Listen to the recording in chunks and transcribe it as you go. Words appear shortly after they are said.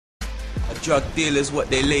Drug dealers, what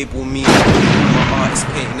they label me. My artist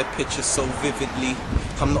painting the picture so vividly.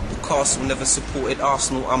 I'm not Picasso, never supported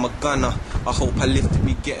Arsenal, I'm a gunner. I hope I live to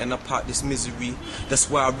be getting up out this misery. That's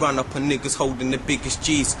why I run up on niggas holding the biggest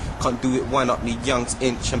G's. Can't do it, wind up the youngs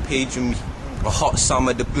inch and paging me. A hot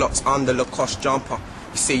summer, the Glocks under Lacoste jumper.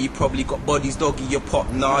 You say you probably got bodies, doggy, your pop,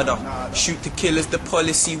 nada. Shoot to kill is the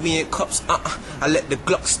policy, we ain't cops, I let the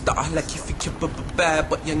Glock stutter like you think you're bad,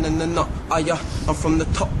 but you're no, I'm from the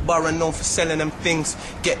top borough, known for selling them things.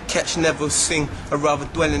 Get, catch, never sing, I'd rather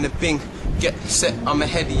dwell in the bing. Get set, I'm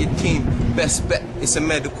ahead of your team. Best bet, it's a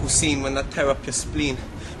medical scene when I tear up your spleen.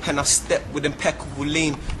 And I step with impeccable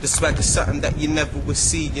lean. The swag is something that you never would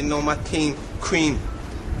see, you know my team, cream.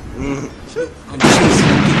 I'm chasing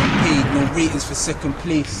and getting paid, no ratings for second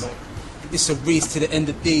place. It's a race to the end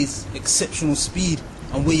of days, exceptional speed.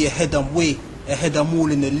 I'm way ahead, I'm way ahead, I'm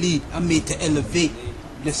all in the lead. I'm made to elevate.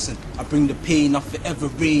 Listen, I bring the pain, I forever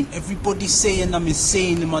reign. Everybody's saying I'm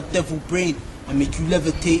insane in my devil brain. I make you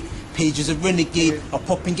levitate. Page is a renegade. I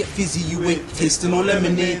pop and get fizzy, you ain't tasting no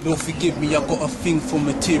lemonade. Don't forgive me, I got a thing for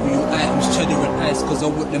material items, cheddar and ice, cause I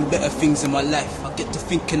want them better things in my life. I get to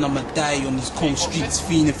thinking I'ma die on these cold streets,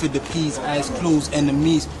 fiending for the peas, eyes closed,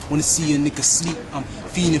 enemies. Wanna see a nigga sleep, I'm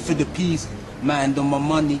fiending for the peas. Mind on my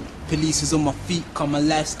money, police is on my feet, cause my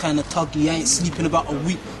life's kinda tuggy. I ain't sleeping about a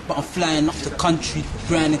week, but I'm flying up the country,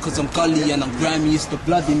 grinding cause I'm gully and I'm grimy, it's the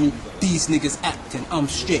blood in me. These niggas acting, I'm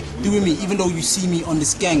straight, doing me, even though you see me on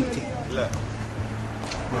this gang thing. Look,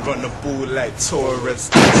 we run the ball like tourists.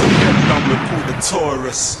 So get done with all the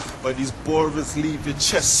tourists. But these borers leave your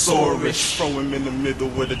chest sore-ish. Throw him in the middle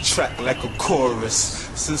with a track like a chorus.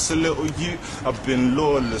 Since a little youth, I've been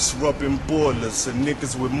lawless, robbing ballers and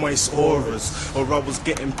niggas with moist auras. Or I was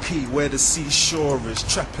getting P where the seashore is,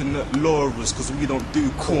 trapping at Laura's, cause we don't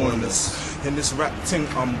do corners. In this rap thing,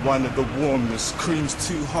 I'm one of the warmest. Cream's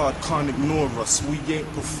too hard, can't ignore us. We ain't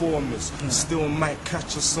performers. Still might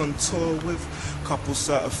catch us on tour with couple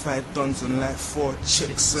certified duns and like 4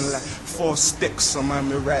 chicks and like 4 sticks. I might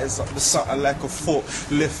me rise up the something like a fork,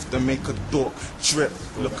 lift and make a dork drip.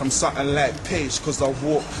 Look, I'm something like Page, cause I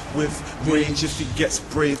walk with rage. If he gets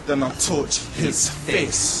brave, then I torch his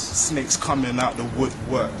face. Snakes coming out the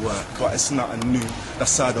woodwork, but it's nothing new.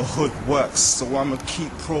 That's how the hood works. So I'ma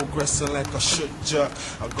keep progressing like I should jerk.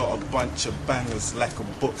 I got a bunch of bangers like a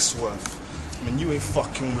book's worth. Man, you ain't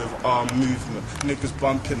fucking with our movement. Niggas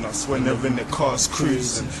bumping us when they're in their cars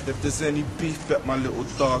cruising. If there's any beef, bet my little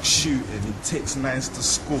dog shooting. He takes 9s to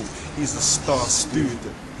school, he's a star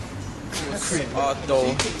student.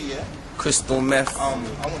 Ardo, crystal meth.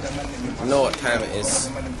 You know what time it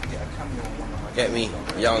is. Get me,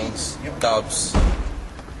 youngs, dubs.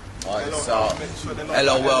 Alright, so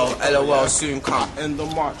LOL soon come. In the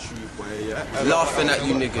March, boy, yeah. Laughing at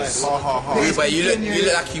you niggas. Boy, you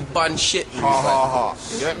look like you bun shit.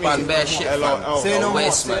 Bun bare shit, fam. Say no more,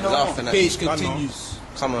 waste, man. Laughing at Page you. continues.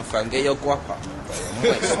 Come on, fam. Get your guapa.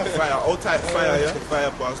 Fire, all type fire, yeah.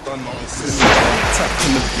 Fire bars done now.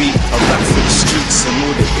 Attacking the beat, I rap for the streets and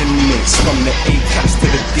all the inmates. From the A-caps to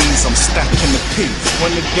the D's, I'm stacking the P.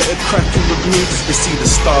 When they get it cracking with me, they see the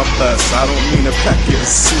starburst. I don't mean a packet of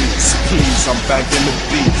sweets, please. I'm bagging the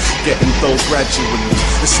beat, getting dough gradually.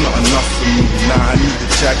 It's not enough for me, nah, I need a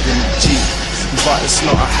jag in the Jeep. But it's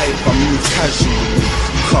not a hype, I move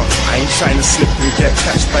casually. I ain't trying to slip and get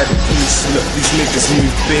catched by the police. Look, these niggas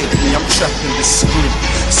move baby, I'm trapping this screen.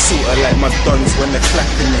 Sorta like my duns when they're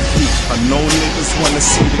clapping the heat. I know niggas wanna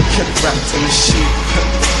see the kid wrapped in the sheet.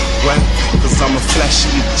 Why? Cause I'm a flashy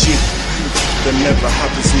G. They never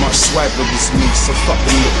have as much swagger as me. So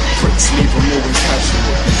fucking little pricks, leave them all in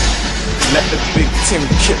casual. Let the big Tim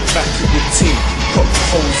kick back at your team. Put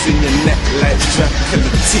holes in your neck like Dracula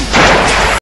teeth.